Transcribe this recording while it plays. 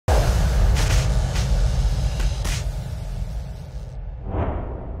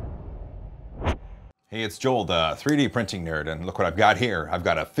Hey, it's Joel, the 3D printing nerd, and look what I've got here. I've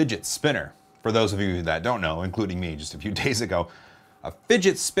got a fidget spinner. For those of you that don't know, including me just a few days ago, a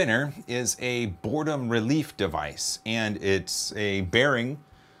fidget spinner is a boredom relief device, and it's a bearing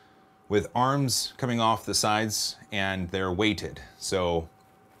with arms coming off the sides, and they're weighted. So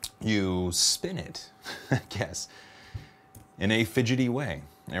you spin it, I guess, in a fidgety way.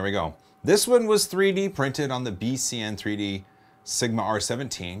 There we go. This one was 3D printed on the BCN3D Sigma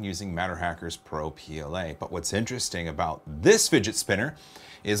R17 using Matterhackers PRO PLA. But what's interesting about this fidget spinner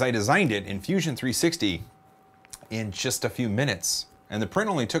is I designed it in Fusion 360 in just a few minutes. And the print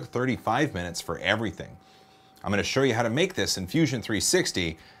only took 35 minutes for everything. I'm going to show you how to make this in Fusion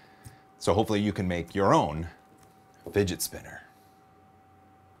 360, so hopefully you can make your own fidget spinner.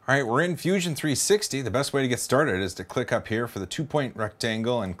 All right, we're in Fusion 360. The best way to get started is to click up here for the 2-point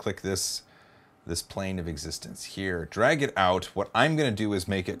rectangle and click this plane of existence here. Drag it out. What I'm going to do is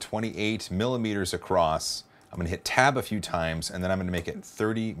make it 28 millimeters across. I'm going to hit tab a few times, and then I'm going to make it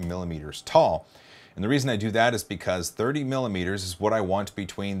 30 millimeters tall. And the reason I do that is because 30 millimeters is what I want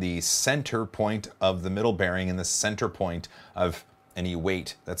between the center point of the middle bearing and the center point of any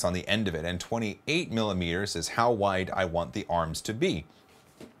weight that's on the end of it. And 28 millimeters is how wide I want the arms to be.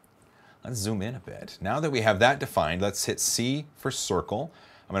 Let's zoom in a bit. Now that we have that defined, let's hit C for circle.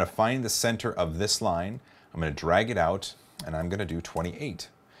 I'm going to find the center of this line. I'm going to drag it out, and I'm going to do 28.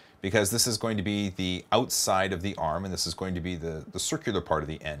 Because this is going to be the outside of the arm, and this is going to be the circular part of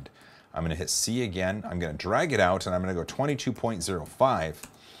the end. I'm going to hit C again. I'm going to drag it out, and I'm going to go 22.05.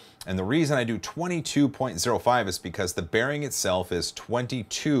 And the reason I do 22.05 is because the bearing itself is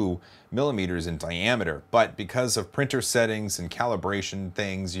 22 millimeters in diameter. But because of printer settings and calibration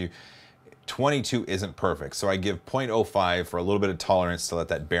things, 22 isn't perfect. So I give 0.05 for a little bit of tolerance to let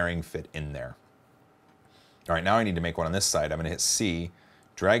that bearing fit in there. All right, now I need to make one on this side. I'm going to hit C,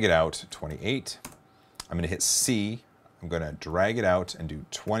 drag it out, 28. I'm going to hit C. I'm going to drag it out and do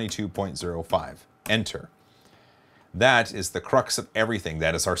 22.05. Enter. That is the crux of everything.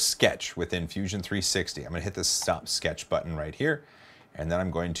 That is our sketch within Fusion 360. I'm going to hit the Stop Sketch button right here, and then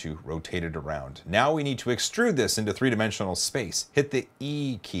I'm going to rotate it around. Now we need to extrude this into three-dimensional space. Hit the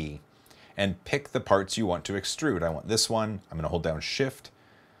E key and pick the parts you want to extrude. I want this one. I'm going to hold down Shift.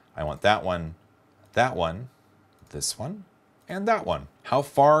 I want that one, this one, and that one. How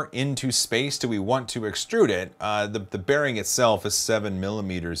far into space do we want to extrude it? The bearing itself is 7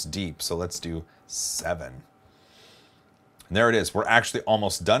 millimeters deep, so let's do 7. And there it is. We're actually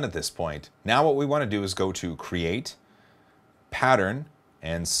almost done at this point. Now what we want to do is go to Create, Pattern,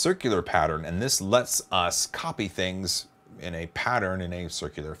 and Circular Pattern, and this lets us copy things in a pattern in a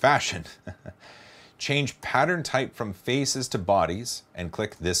circular fashion. Change pattern type from faces to bodies, and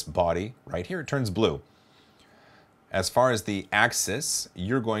click this body right here. It turns blue. As far as the axis,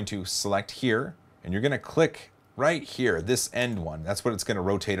 you're going to select here, and you're going to click right here, this end one. That's what it's going to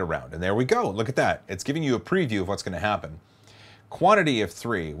rotate around. And there we go. Look at that. It's giving you a preview of what's going to happen. Quantity of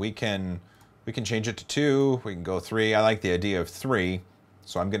 3. We can change it to 2. We can go 3. I like the idea of 3,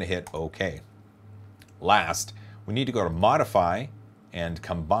 so I'm going to hit OK. Last, we need to go to Modify and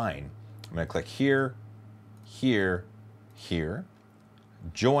Combine. I'm going to click here, here, here.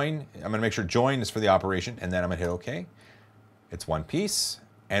 Join. I'm going to make sure join is for the operation, and then I'm going to hit OK. It's one piece,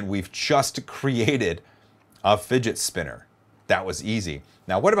 and we've just created a fidget spinner. That was easy.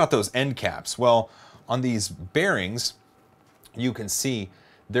 Now, what about those end caps? Well, on these bearings, you can see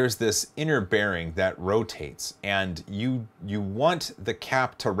there's this inner bearing that rotates, and you want the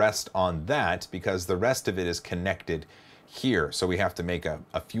cap to rest on that because the rest of it is connected here. So we have to make a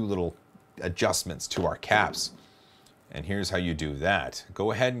few little adjustments to our caps. And here's how you do that.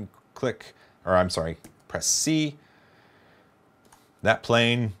 Go ahead and click, or I'm sorry, press C, that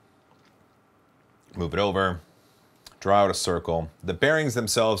plane, move it over, draw out a circle. The bearings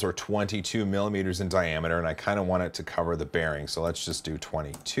themselves are 22 millimeters in diameter, and I kind of want it to cover the bearing, so let's just do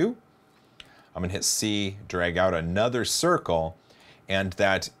 22. I'm gonna hit C, drag out another circle, and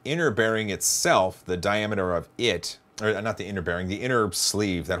that inner bearing itself, the diameter of it, or not the inner bearing, the inner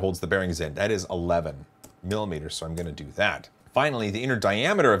sleeve that holds the bearings in, that is 11 millimeters, so I'm going to do that. Finally, the inner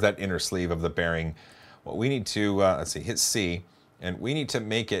diameter of that inner sleeve of the bearing, what we need to, let's see, hit C, and we need to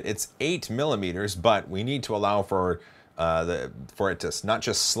make it, it's 8 millimeters, but we need to allow for it to not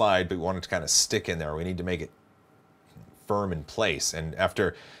just slide, but we want it to kind of stick in there. We need to make it firm in place. And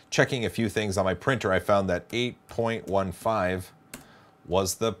after checking a few things on my printer, I found that 8.15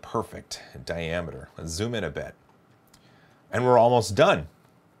 was the perfect diameter. Let's zoom in a bit. And we're almost done.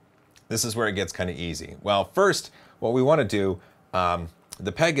 This is where it gets kind of easy. Well, first, what we want to do,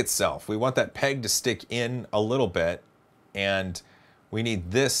 the peg itself, we want that peg to stick in a little bit, and We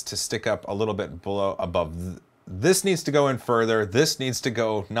need this to stick up a little bit below, above. This needs to go in further. This needs to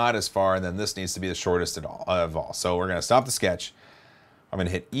go not as far, and then this needs to be the shortest of all. So we're gonna stop the sketch. I'm gonna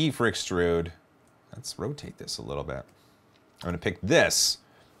hit E for extrude. Let's rotate this a little bit. I'm gonna pick this,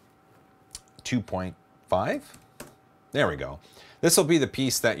 2.5. There we go. This will be the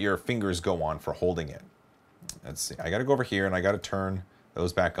piece that your fingers go on for holding it. Let's see, I gotta go over here and I gotta turn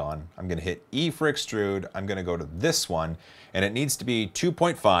those back on. I'm gonna hit E for extrude. I'm gonna go to this one, and it needs to be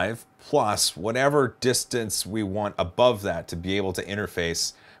 2.5 plus whatever distance we want above that to be able to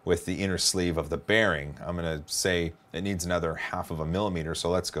interface with the inner sleeve of the bearing. I'm gonna say it needs another 1/2 millimeter, so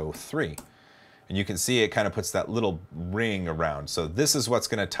let's go 3. And you can see it kind of puts that little ring around. So this is what's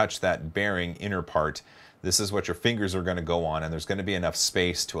gonna touch that bearing inner part. This is what your fingers are gonna go on, and there's gonna be enough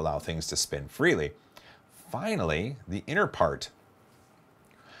space to allow things to spin freely. Finally, the inner part.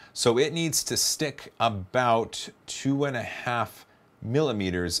 So it needs to stick about 2.5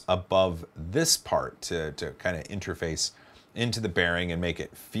 millimeters above this part to kind of interface into the bearing and make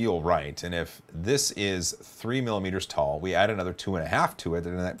it feel right. And if this is 3 millimeters tall, we add another 2.5 to it,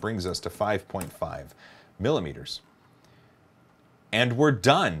 and that brings us to 5.5 millimeters. And we're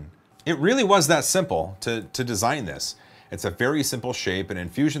done. It really was that simple to design this. It's a very simple shape, and in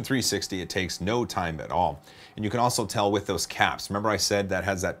Fusion 360, it takes no time at all. And you can also tell with those caps. Remember I said that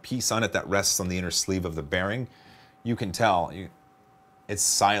has that piece on it that rests on the inner sleeve of the bearing? You can tell it's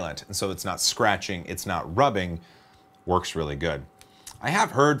silent, and so it's not scratching, it's not rubbing. Works really good. I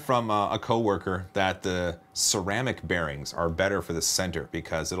have heard from a coworker that the ceramic bearings are better for the center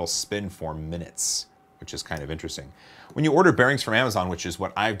because it'll spin for minutes, which is kind of interesting. When you order bearings from Amazon, which is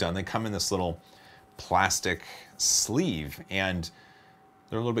what I've done, they come in this little plastic sleeve, and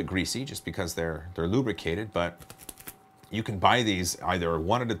they're a little bit greasy just because they're lubricated, but you can buy these either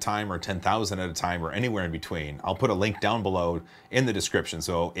 1 at a time or 10,000 at a time or anywhere in between. I'll put a link down below in the description,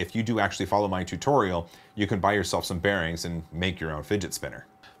 so if you do actually follow my tutorial, you can buy yourself some bearings and make your own fidget spinner.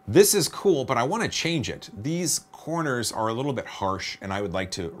 This is cool, but I want to change it. These corners are a little bit harsh, and I would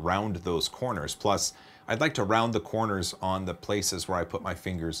like to round those corners. Plus, I'd like to round the corners on the places where I put my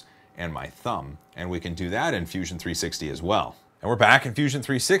fingers and my thumb, and we can do that in Fusion 360 as well. And we're back in Fusion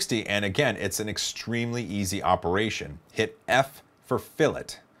 360, and again, it's an extremely easy operation. Hit F for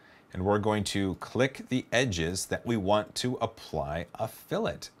fillet, and we're going to click the edges that we want to apply a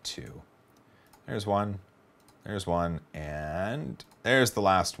fillet to. There's one, and there's the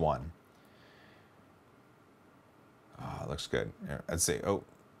last one. Oh, it looks good. Here, let's see. Oh,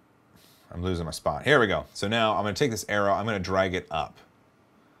 I'm losing my spot. Here we go. So now I'm going to take this arrow, I'm going to drag it up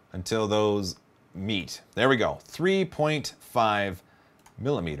until those meet. There we go. 3.5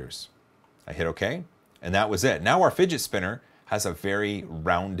 millimeters. I hit OK, and that was it. Now our fidget spinner has a very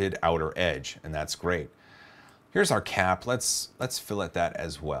rounded outer edge, and that's great. Here's our cap. Let's fillet that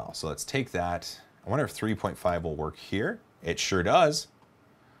as well. So let's take that. I wonder if 3.5 will work here. It sure does.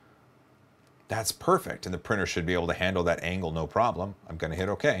 That's perfect, and the printer should be able to handle that angle no problem. I'm going to hit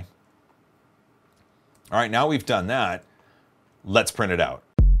OK. All right, now we've done that. Let's print it out.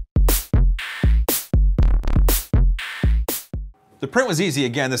 The print was easy.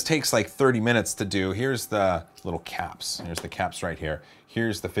 Again, this takes like 30 minutes to do. Here's the little caps. Here's the caps right here.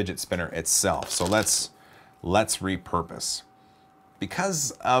 Here's the fidget spinner itself. So let's repurpose.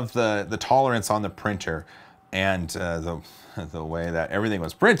 Because of the tolerance on the printer and the way that everything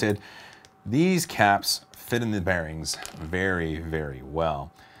was printed, these caps fit in the bearings very, very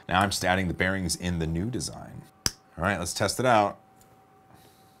well. Now I'm just adding the bearings in the new design. All right, let's test it out.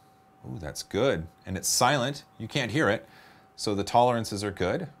 Ooh, that's good. And it's silent. You can't hear it. So the tolerances are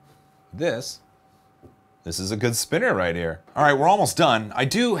good. This is a good spinner right here. All right, we're almost done. I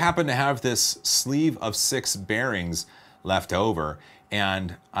do happen to have this sleeve of 6 bearings left over,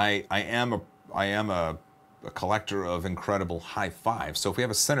 and I am a collector of incredible high fives. So if we have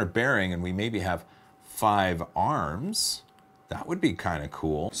a center bearing and we maybe have 5 arms, that would be kind of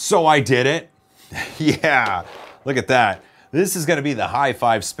cool. So I did it. Yeah, look at that. This is gonna be the high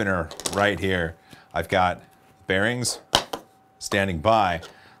five spinner right here. I've got bearings standing by.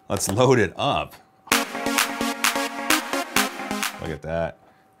 Let's load it up. Look at that.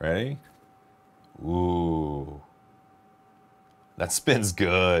 Ready? Ooh. That spins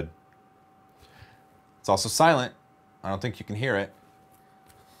good. It's also silent. I don't think you can hear it.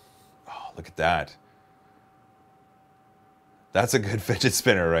 Oh, look at that. That's a good fidget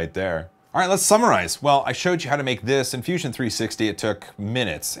spinner right there. All right, let's summarize. Well, I showed you how to make this in Fusion 360. It took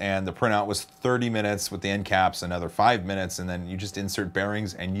minutes, and the printout was 30 minutes with the end caps, another 5 minutes, and then you just insert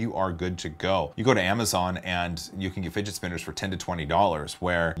bearings and you are good to go. You go to Amazon and you can get fidget spinners for $10 to $20,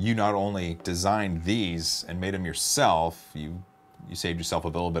 where you not only designed these and made them yourself, you you saved yourself a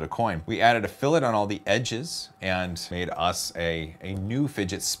little bit of coin. We added a fillet on all the edges and made us a new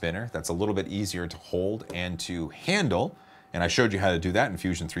fidget spinner that's a little bit easier to hold and to handle. And I showed you how to do that in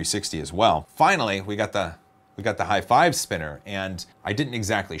Fusion 360 as well. Finally, we got the high five spinner, and I didn't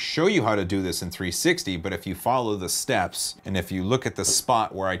exactly show you how to do this in 360, but if you follow the steps and if you look at the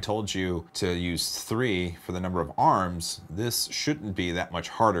spot where I told you to use 3 for the number of arms, this shouldn't be that much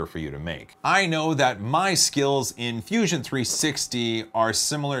harder for you to make. I know that my skills in Fusion 360 are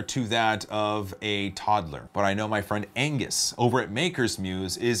similar to that of a toddler, but I know my friend Angus over at Maker's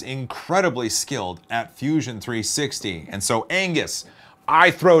Muse is incredibly skilled at Fusion 360. And so Angus,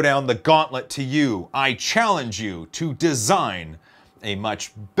 I throw down the gauntlet to you. I challenge you to design a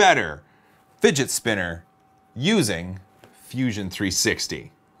much better fidget spinner using Fusion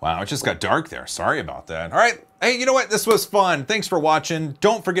 360. Wow, it just got dark there. Sorry about that. All right. Hey, you know what? This was fun. Thanks for watching.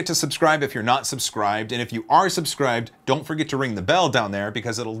 Don't forget to subscribe if you're not subscribed. And if you are subscribed, don't forget to ring the bell down there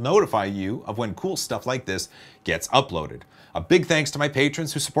because it'll notify you of when cool stuff like this gets uploaded. A big thanks to my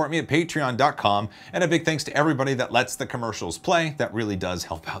patrons who support me at patreon.com, and a big thanks to everybody that lets the commercials play. That really does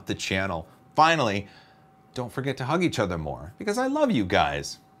help out the channel. Finally, don't forget to hug each other more because I love you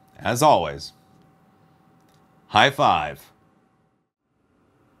guys. As always, high five.